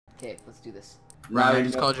Okay, let's do this. Ryan, I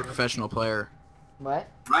just called you a professional player. What?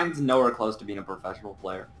 Ryan's nowhere close to being a professional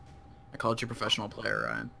player. I called you a professional player,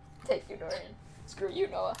 Ryan. Take you, Dorian. Screw you,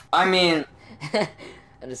 Noah. I mean...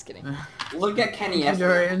 I'm just kidding. Look at Kenny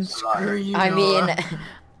yesterday. Dorian, screw you, I Noah. mean...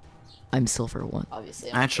 I'm silver 1.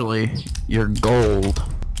 Obviously. Actually, you're gold.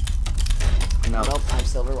 No. Nope, I'm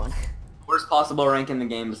silver 1. Worst possible rank in the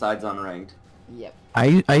game besides unranked. Yep.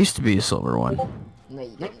 I used to be a silver 1. No, you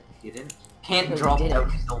didn't. You didn't? Can't No, you drop didn't.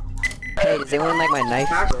 out silver. Hey, does anyone like my knife?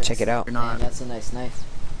 Check it out. You're Man, not. that's a nice knife.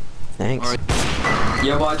 Thanks.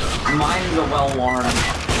 Yeah, but mine's a well-worn.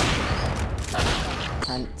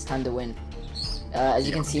 It's time to win. As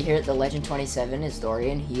you can see here, the Legend 27 is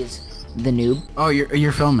Dorian. He is the noob. Oh,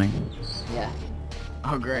 you're filming. Yeah.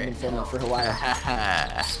 Oh, I've great. been filming for a while.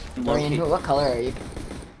 Dorian, Dorian, what color are you?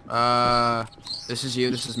 this is you,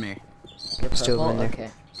 this is me. You're Still purple? in there. Okay.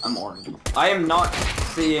 I'm orange. I am not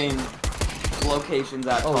seeing locations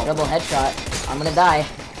at Oh, all. double headshot. I'm gonna die.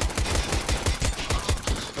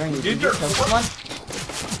 Dorian, did you Dude, just kill someone?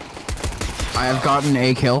 I have gotten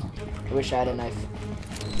a kill. I wish I had a knife.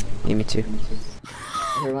 Yeah, me too.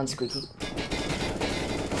 Everyone's squeaky.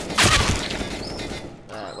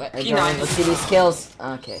 What? P9. Dorian, let's see these kills.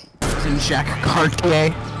 Okay. It's in Jacques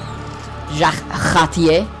Cartier. Jacques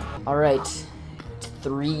Cartier. Alright.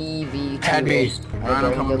 3v2. At B. Alright, Ryan, I'm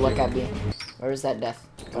Dorian, coming good for luck you. at B. Where is that death?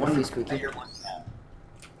 Got a few squeaky.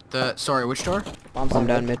 Sorry, which door? Bombs Bomb on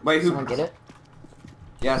down mid. mid. Wait, who? Someone get it?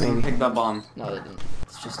 Yeah, someone picked up bomb. No, they didn't.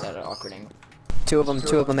 It's just at an awkward angle. Two of them A.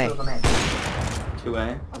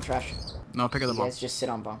 2A. I'm trash. No, pick up the You bomb. guys just sit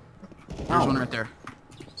on bomb. There's one right there.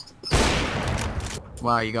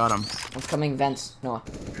 Wow, you got him. One's coming vents. Noah.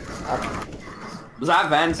 Up. Was that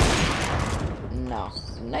Vance? No.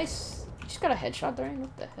 Nice. You just got a headshot there.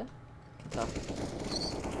 What the heck? Tough.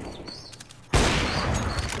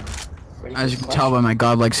 Ready for As you the can tell by my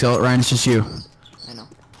godlike skill, Ryan, it's just you. I know.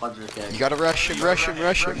 Pleasure, kid. You gotta rush him, rush him,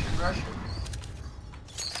 rush him.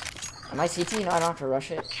 Am I CT? No, I don't have to rush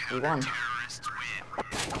it. We won.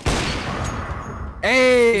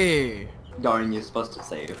 Hey! Darn, you're supposed to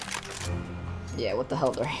save. Yeah, what the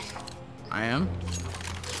hell, Dorian? I am?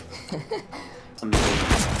 Some people.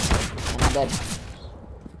 I'm dead.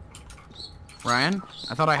 Ryan?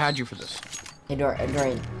 I thought I had you for this. Hey,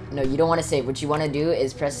 Dorian. No, you don't want to save. What you want to do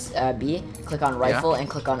is press B, click on rifle, and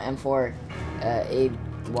click on M4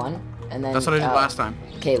 A1, and then... That's what I did last time.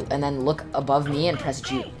 Okay, and then look above me and press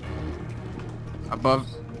G. Above.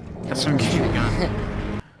 That's some cute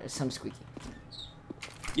gun. There's some squeaky.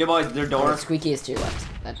 Yeah, boys, their Oh, door. squeaky is to your left.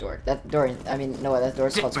 That door. That Dorian. I mean, no, that door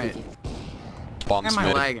is called Wait. squeaky. Why am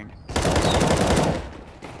I lagging?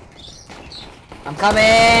 I'm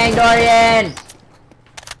coming, Dorian!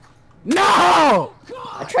 No!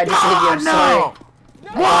 I tried to save you. I'm sorry.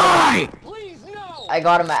 Why? I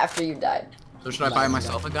got him after you died. So should I buy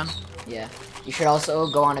myself a gun? Yeah. You should also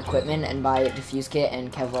go on equipment and buy a defuse kit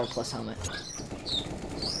and Kevlar plus helmet.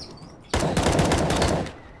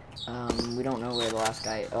 We don't know where the last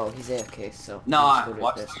guy. Oh, he's AFK. So. Nah, we'll just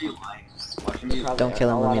watch go to this. you like. Watch him use. Probably Don't kill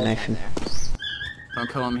him, a let lot me of knife them him. there. Don't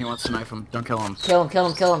kill him, he wants to knife him. Don't kill him. Kill him! Kill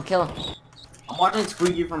him! Kill him! Kill him! I'm watching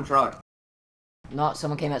Squeaky from truck. No,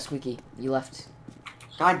 someone came at Squeaky. You left.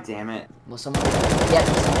 God damn it. Well, someone. Yeah,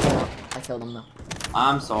 someone came out. I killed him though.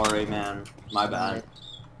 I'm sorry, man. My bad.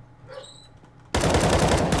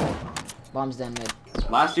 Bomb's down mid.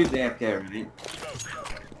 Last dude's AFK, right?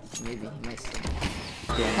 Maybe he might still.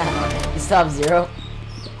 Yeah. He stopped 0.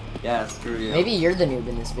 Yeah, screw you. Maybe you're the noob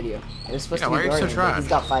in this video. It was supposed Yeah, to why be are you so Dorian, but trash? he's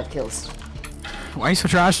got 5 kills. Why are you so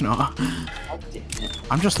trash, Noah? God damn it.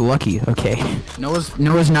 I'm just lucky, okay. Noah's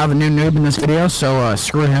now the new noob in this video, so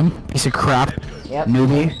screw him. Piece of crap. Yep.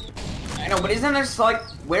 Newbie. I know, but isn't there like,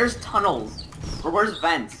 where's tunnels? Or where's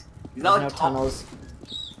vents? Is that There's like no tunnels.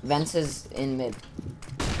 Vents is in mid.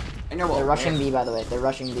 I know, They're but rushing where? B, by the way. They're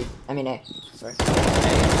rushing B. I mean A. Sorry.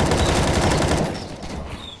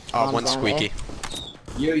 Oh, Bombs one down squeaky.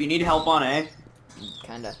 You need help on A?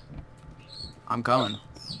 Kinda. I'm coming.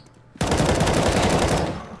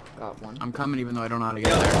 Got one. I'm coming even though I don't know how to get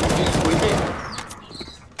Yo, there. dude, Squeaky?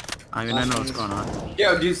 I mean, I know what's going on.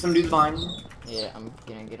 Yo, dude, some dude's behind me. Yeah, I'm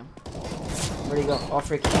gonna get him. Where'd he go? Oh,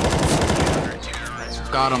 freak.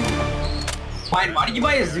 Got him. Fine, why did you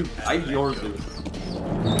buy a zoo? I have your zoo.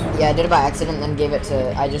 Yeah, I did it by accident, then gave it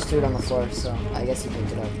to. I just threw it on the floor, so I guess he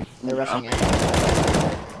picked it up. They're rushing it.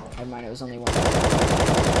 Never mind, it was only one.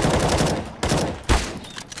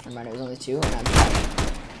 Never mind, it was only 2, and I'm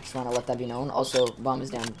just want to let that be known. Also, bomb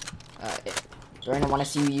is down. Dorian, I want to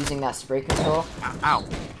see you using that spray control. Ow.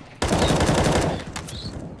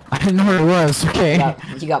 I didn't know where it was, okay.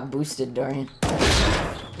 You got boosted, Dorian.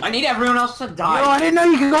 I need everyone else to die. Yo, I didn't know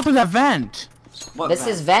you could go through that vent. What This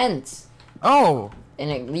vent? is vent. Oh. And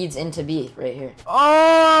it leads into B right here.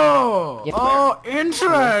 Oh. Yep. Oh,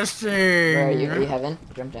 interesting. Where are you? Are you heaven?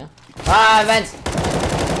 Jump down. Ah, vent!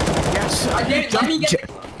 Yes. I didn't. Let me get.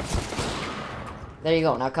 There you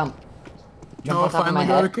go. Now come. Jump No, on top of my finally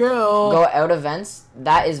got a head. kill. Go out of vents.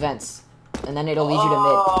 That is vents. And then it'll lead you to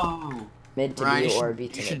Oh. mid to Ryan, B you or should, B you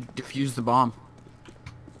to mid. should defuse the bomb.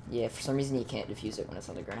 Yeah, for some reason you can't defuse it when it's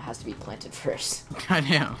on the ground. It has to be planted first.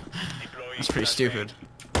 Goddamn. That's pretty stupid.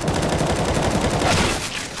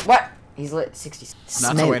 What? He's lit 60.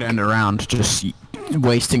 That's a way to end a round. Just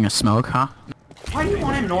wasting a smoke, huh? Why do you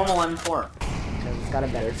want a normal M4? Because it's got a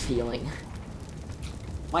better feeling.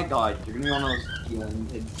 My God, you're gonna be one of those feeling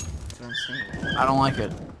kids. That's what I'm saying. I don't like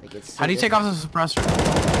it. Like it's so How do you take different. off the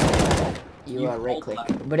suppressor? You You right hold click.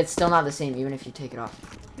 left. But it's still not the same even if you take it off.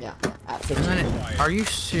 Yeah. At 15. And then are you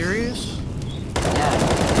serious? Yeah.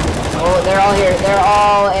 Oh, they're all here. They're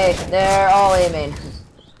all A. They're all A main.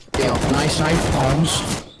 Yo, nice knife, Holmes.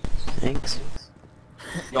 Thanks.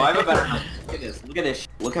 Yo, I have a better knife. Look at this. Look at this.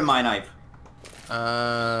 Look at my knife.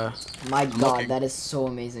 My God, looking. that is so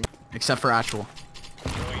amazing. Except for actual.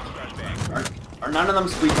 Are none of them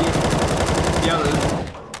squeaky? Yo,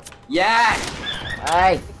 yeah!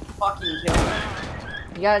 Alright. Fucking kill me.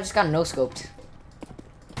 You just got no scoped.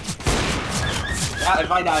 Yeah,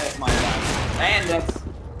 if I die, it's my bad. And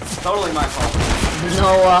it's totally my fault.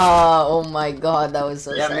 Noah! Oh my God, that was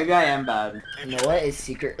so Yeah, sad. maybe I am bad. Noah is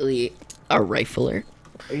secretly a rifler.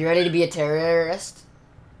 Are you ready to be a terrorist?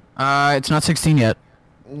 It's not 16 yet.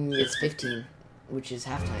 It's 15, which is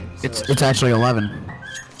halftime. So It's actually 11.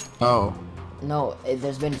 Oh. no,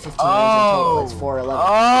 there's been 15 rounds in total. It's 4-11.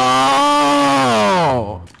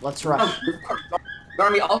 Oh! Let's No, rush. you're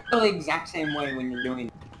gonna be all the exact same way when you're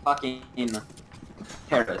doing fucking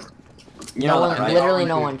terrorist. You No know one, that, right? literally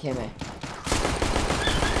no one came in.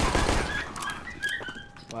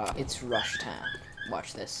 Wow, it's rush time.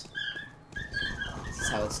 Watch this. This is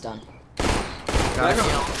how it's done.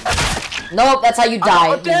 Nope, that's how you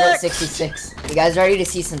die. He's at 66. You guys ready to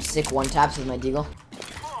see some sick one taps with my deagle?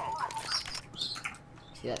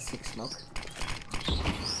 See that sick smoke?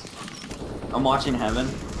 I'm watching Heaven.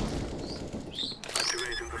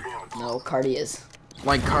 No, Cardi is.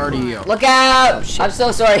 Like cardio. Look out! Oh, shit. I'm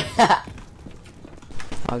so sorry.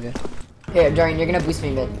 All good. Here, Dorian, you're gonna boost me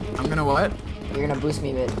mid. I'm gonna what? You're gonna boost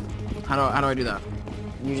me mid. How do I do that?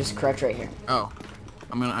 You just crouch right here. Oh.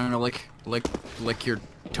 I'm gonna lick your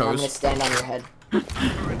I'm gonna toes. stand on your head.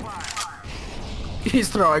 He's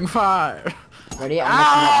throwing fire. Ready?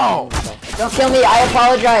 Ow! Don't kill me! I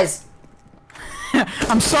apologize!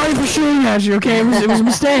 I'm sorry for shooting at you, okay? It was a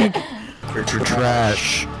mistake. You're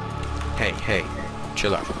trash. Hey,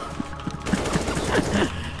 chill out.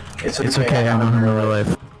 It's okay, I know him in real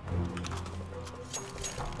life.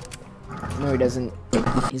 No, he doesn't.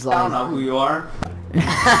 He's I don't lying. know who you are.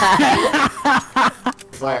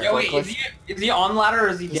 Fire, Yo, wait, forklift. is he on ladder or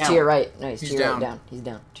is he He's down? to your right. No, he's He's to your right. down. Down. He's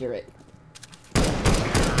down. To your right.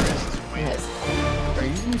 Yes. Are you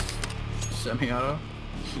using semi-auto?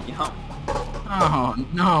 Yeah. Oh,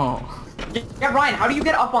 no. Yeah, Ryan, how do you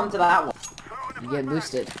get up onto that one? You get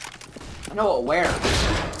boosted. No, where?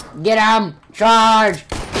 Get him! Charge!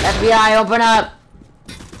 FBI, open up!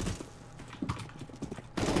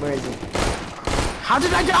 Where is he? How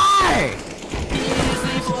did I die?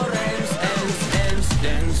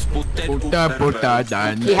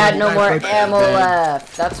 He had no more ammo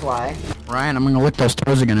left. That's why. Ryan, I'm gonna lick those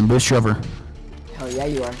toes again and boost you over. Hell yeah,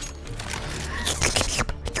 you are.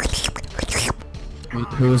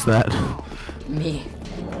 Who was that? Me.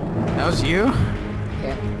 That was you?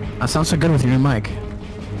 Yeah. That sounds so good with your new mic.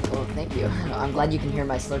 Well, thank you. I'm glad you can hear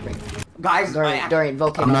my slurping. Guys, Dorian,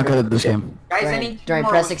 vote I'm not good at this game. Guys, I Dorian, need Dorian,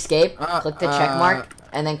 more- press escape, Uh, click the check mark,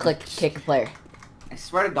 and then click kick player. I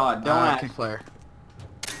swear to God, don't ask. Kick player.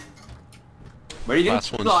 Where do you Last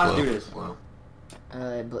think one's people have to slow. do this?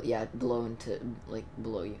 Wow. Yeah, below and to, like,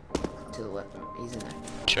 below you. To the left. He's in there.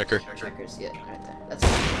 Checker. Checkers, yeah, right there.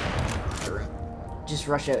 That's the room. Just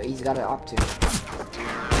rush out. He's got an op too.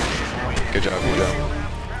 Good job, good job.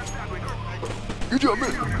 Good job,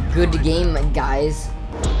 man. Good game, guys.